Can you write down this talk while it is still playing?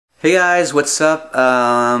Hey guys, what's up?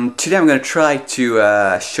 Today I'm gonna try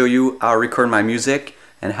to show you how to record my music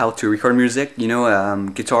and how to record music. You know,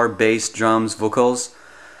 guitar, bass, drums, vocals.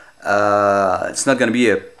 It's not gonna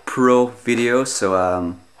be a pro video,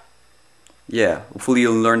 so yeah. Hopefully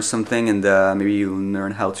you'll learn something and maybe you'll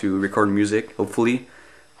learn how to record music. Hopefully,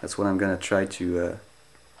 that's what I'm gonna try to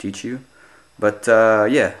teach you. But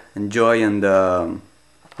yeah, enjoy and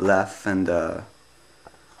laugh and.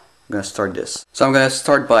 I'm gonna start this. So I'm gonna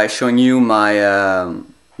start by showing you my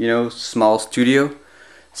you know, small studio.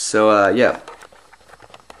 So yeah,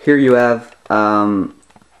 here you have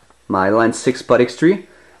my Line 6 Pod X3,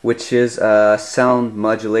 which is a sound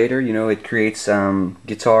modulator. You know, it creates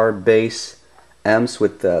guitar, bass, amps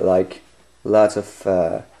with like lots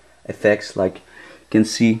of effects. Like you can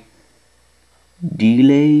see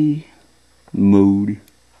delay, mode,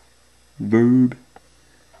 verb,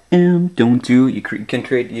 don't do. You can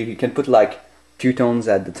create. You can put like 2 tones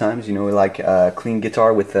at the times. You know, like a clean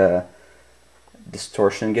guitar with a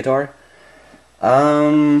distortion guitar.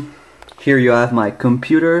 Here you have my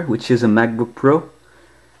computer, which is a MacBook Pro.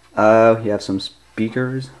 You have some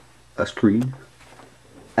speakers, a screen,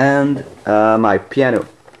 and my piano,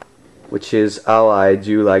 which is how I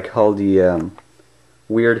do like all the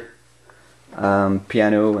weird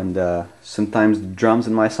piano and sometimes drums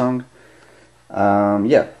in my song.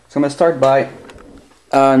 Yeah. So I'm gonna start by,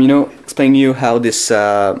 you know, explaining you how this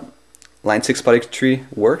Line 6 Pod X3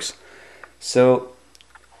 works. So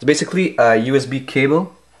it's basically a USB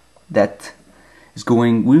cable that is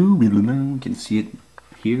going. You can see it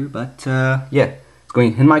here, but yeah, it's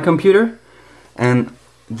going in my computer, and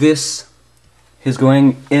this is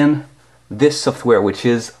going in this software, which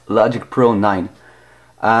is Logic Pro 9.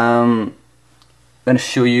 I'm gonna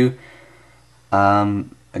show you a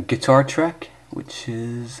guitar track, which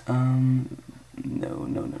is no,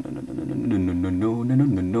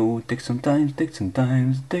 take some time.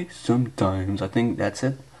 I think that's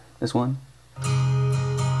it. This one.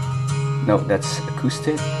 No, that's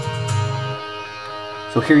acoustic.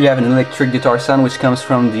 So here you have an electric guitar sound, which comes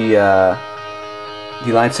from the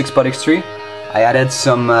Line 6 Pod X3. I added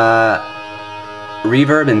some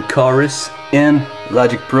reverb and chorus in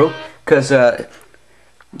Logic Pro because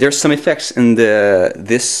there's some effects in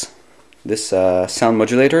this sound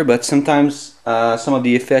modulator, but sometimes some of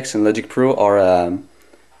the effects in Logic Pro are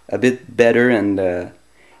a bit better and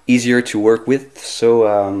easier to work with.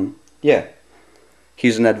 So yeah,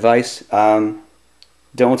 here's an advice: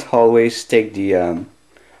 don't always take the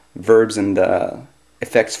verbs and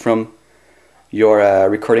effects from your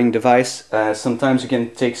recording device. Sometimes you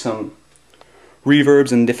can take some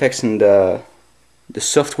reverbs and effects in the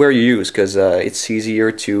software you use, because it's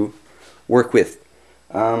easier to work with.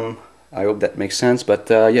 I hope that makes sense, but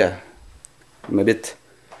yeah, I'm a bit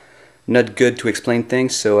not good to explain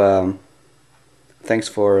things, so thanks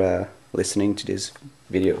for listening to this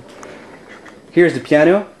video. Here's the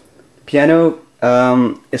piano. Piano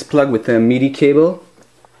is plugged with a MIDI cable.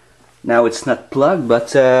 Now it's not plugged,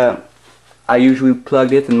 but I usually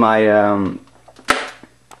plug it in my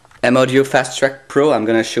M-Audio Fast Track Pro. I'm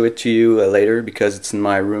gonna show it to you later because it's in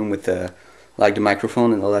my room with like the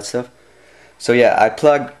microphone and all that stuff. So yeah, I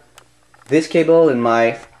plug this cable in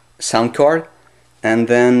my sound card, and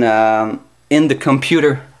then in the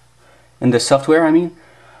computer, in the software, I mean,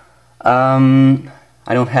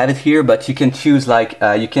 I don't have it here, but you can choose like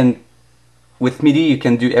you can, with MIDI you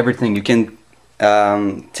can do everything. You can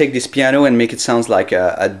take this piano and make it sound like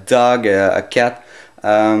a dog, a cat,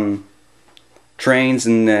 trains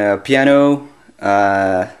and piano,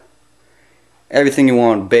 everything you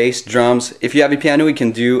want, bass, drums. If you have a piano, you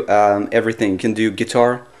can do everything. You can do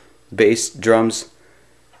guitar, bass, drums,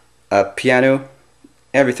 piano,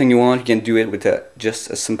 everything you want. You can do it with just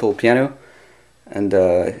a simple piano, and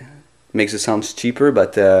makes the sounds cheaper,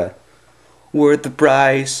 but worth the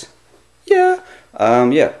price. Yeah.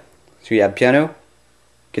 Yeah. So you have piano,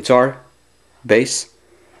 guitar, bass,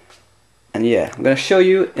 and yeah, I'm gonna show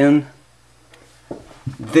you in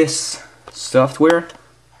this software.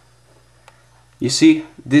 You see,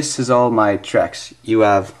 this is all my tracks. You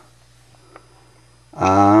have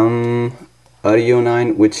Audio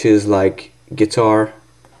 9, which is like guitar,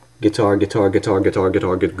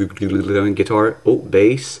 oh,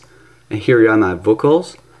 bass, and here you are my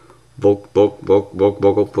vocals,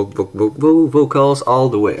 vocals all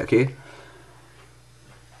the way, okay?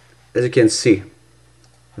 As you can see,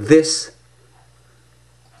 this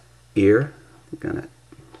here, I'm gonna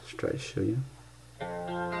try to show you,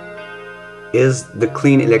 is the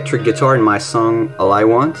clean electric guitar in my song All I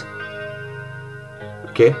Want.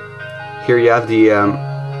 Okay, here you have the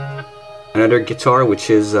another guitar, which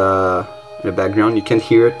is in the background. You can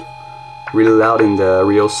hear it really loud in the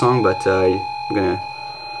real song, but I'm gonna.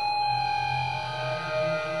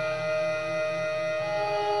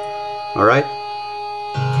 Alright,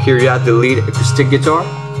 here you have the lead acoustic guitar.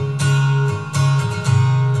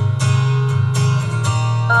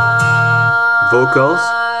 Vocals.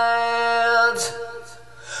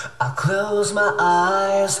 I closed my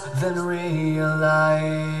eyes, then realized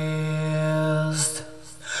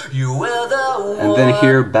you were the one. And then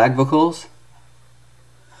here back vocals.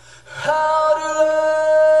 How to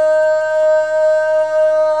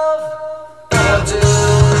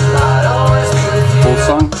love. Full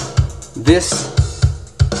song. This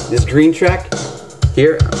green track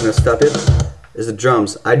here, I'm gonna stop it, is the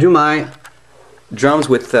drums. I do my drums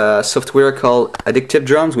with software called Addictive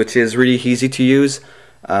Drums, which is really easy to use.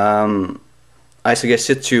 I suggest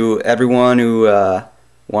it to everyone who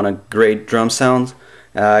want a great drum sound.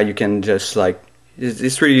 You can just like,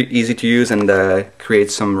 it's really easy to use and create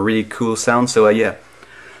some really cool sounds. So yeah,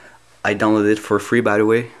 I downloaded it for free, by the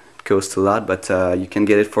way. It costs a lot, but you can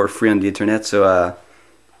get it for free on the internet. So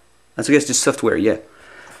I suggest this software, yeah.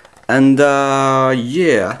 And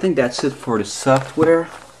yeah, I think that's it for the software.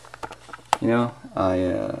 You know,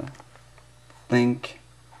 I think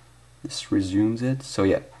this resumes it. So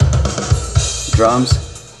yeah, drums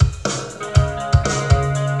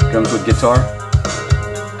with guitar.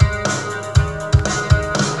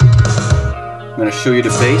 I'm gonna show you the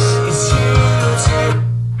bass.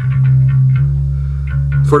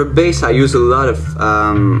 For the bass, I use a lot of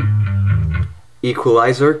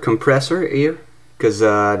equalizer, compressor here, because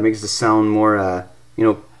it makes the sound more, you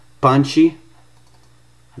know, punchy.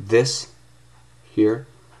 This here.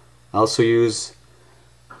 I also use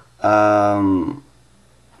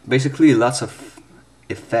basically lots of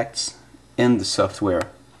effects in the software.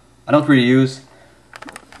 I don't really use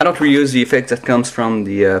the effects that comes from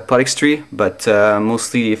the Podix tree, but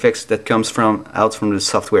mostly the effects that comes out from the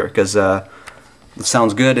software, because it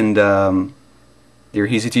sounds good and they're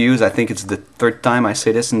easy to use. I think it's the third time I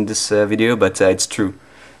say this in this video, but it's true.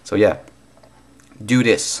 So yeah, do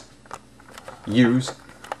this. Use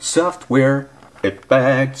software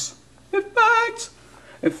effects.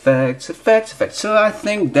 So I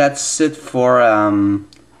think that's it for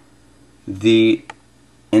the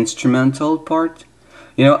instrumental part.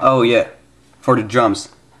 You know, oh yeah, for the drums.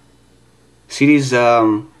 See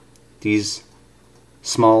these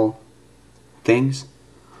small things?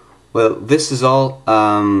 Well, this is all,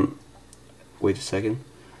 wait a second.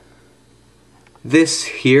 This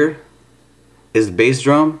here is the bass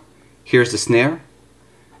drum, here's the snare,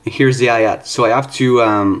 and here's the hi-hat. So I have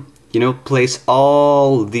to, you know, place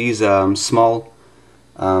all these small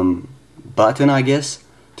button, I guess,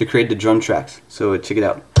 to create the drum tracks. So check it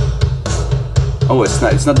out. Oh, it's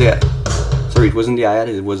not the, sorry, it wasn't the hi-hat,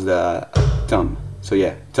 it was the thumb. So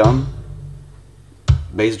yeah, thumb,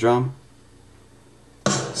 bass drum,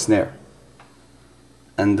 snare.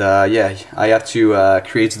 And yeah, I have to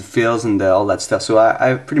create the fills and all that stuff. So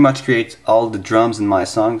I pretty much create all the drums in my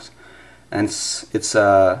songs, and it's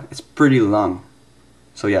pretty long.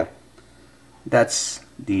 So yeah, that's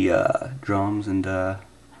the drums, and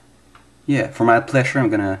yeah, for my pleasure, I'm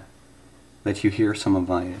gonna let you hear some of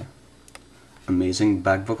my amazing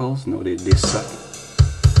back vocals. No, they suck.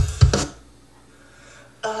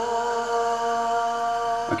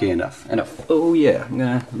 Okay, enough. Oh yeah, I'm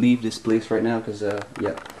gonna leave this place right now because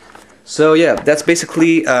yeah. So yeah, that's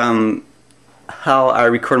basically how I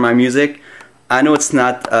record my music. I know it's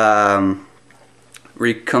not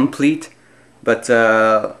really complete, but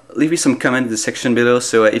leave me some comment in the section below.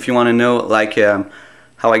 So if you want to know like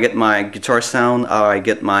how I get my guitar sound, how I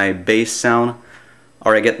get my bass sound,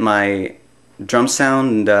 or I get my drum sound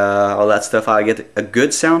and all that stuff, how I get a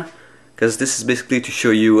good sound. Because this is basically to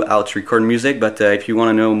show you how to record music, but if you want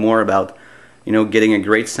to know more about, you know, getting a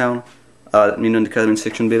great sound, let me know in the comment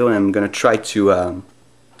section below, and I'm gonna try to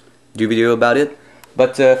do a video about it.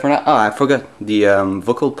 But for now, I forgot the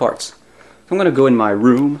vocal parts. So I'm gonna go in my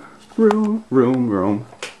room.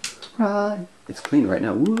 Right, it's clean right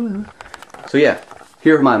now. Woo. So yeah,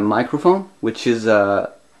 here's my microphone, which is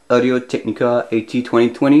Audio-Technica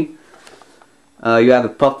AT2020. You have a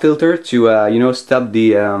pop filter to you know, stop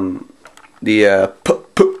the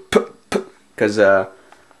because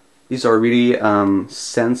these are really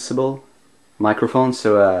sensible microphones,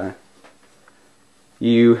 so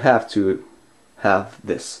you have to have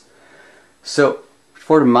this. So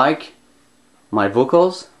for the mic, my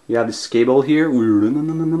vocals, you have this cable here. It's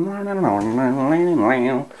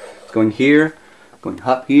going here, going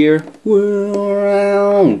up here,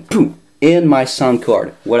 in my sound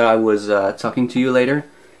card. What I was talking to you later.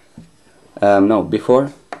 No,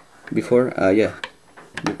 before, yeah.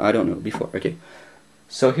 I don't know, before, okay.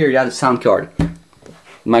 So here you have the sound card. The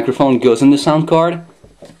microphone goes in the sound card,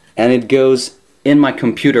 and it goes in my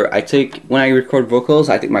computer. When I record vocals,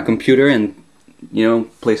 I take my computer and, you know,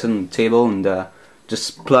 place it on the table and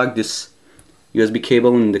just plug this USB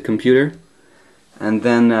cable in the computer, and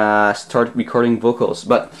then start recording vocals.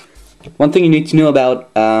 But one thing you need to know about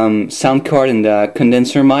sound card and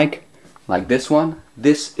condenser mic, like this one,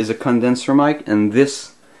 this is a condenser mic, and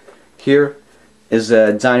this here is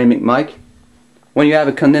a dynamic mic. When you have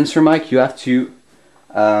a condenser mic, you have to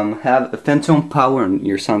have a phantom power on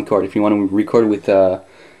your sound card if you want to record with a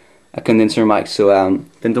condenser mic. So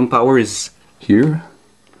phantom power is here.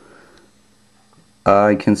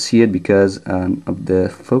 I can see it because of the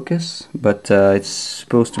focus, but it's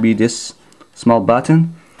supposed to be this small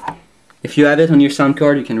button. If you have it on your sound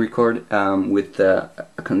card, you can record with a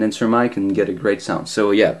condenser mic and get a great sound.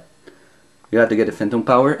 So yeah, you have to get a phantom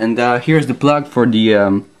power. And here's the plug for the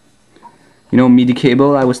you know, MIDI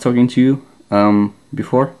cable I was talking to you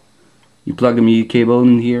before. You plug the MIDI cable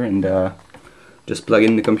in here and just plug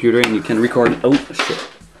in the computer, and you can record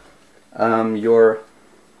your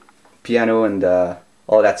piano and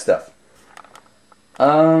all that stuff.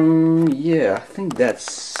 Yeah, I think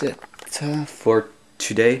that's it for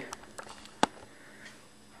today.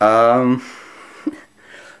 This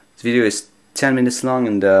video is 10 minutes long,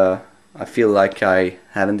 and I feel like I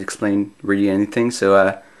haven't explained really anything, so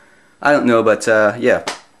I don't know, but yeah,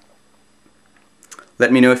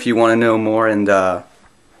 let me know if you want to know more and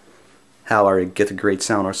how I get a great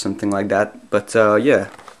sound or something like that. But yeah,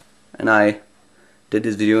 and I did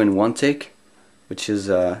this video in one take, which is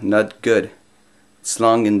not good. It's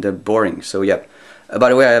long and boring, so yeah. By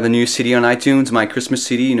the way, I have a new CD on iTunes, my Christmas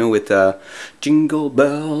CD, you know, with jingle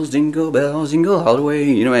bells, jingle all the way,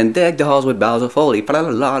 you know, and deck the halls with boughs of holly, la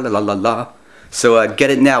la la la la la. So get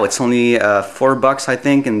it now. It's only $4, I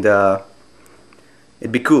think, and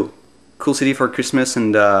it'd be cool. Cool CD for Christmas,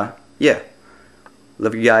 and yeah.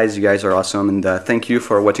 Love you guys. You guys are awesome, and thank you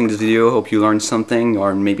for watching this video. Hope you learned something,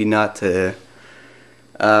 or maybe not.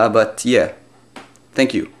 But yeah,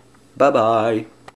 thank you. Bye bye.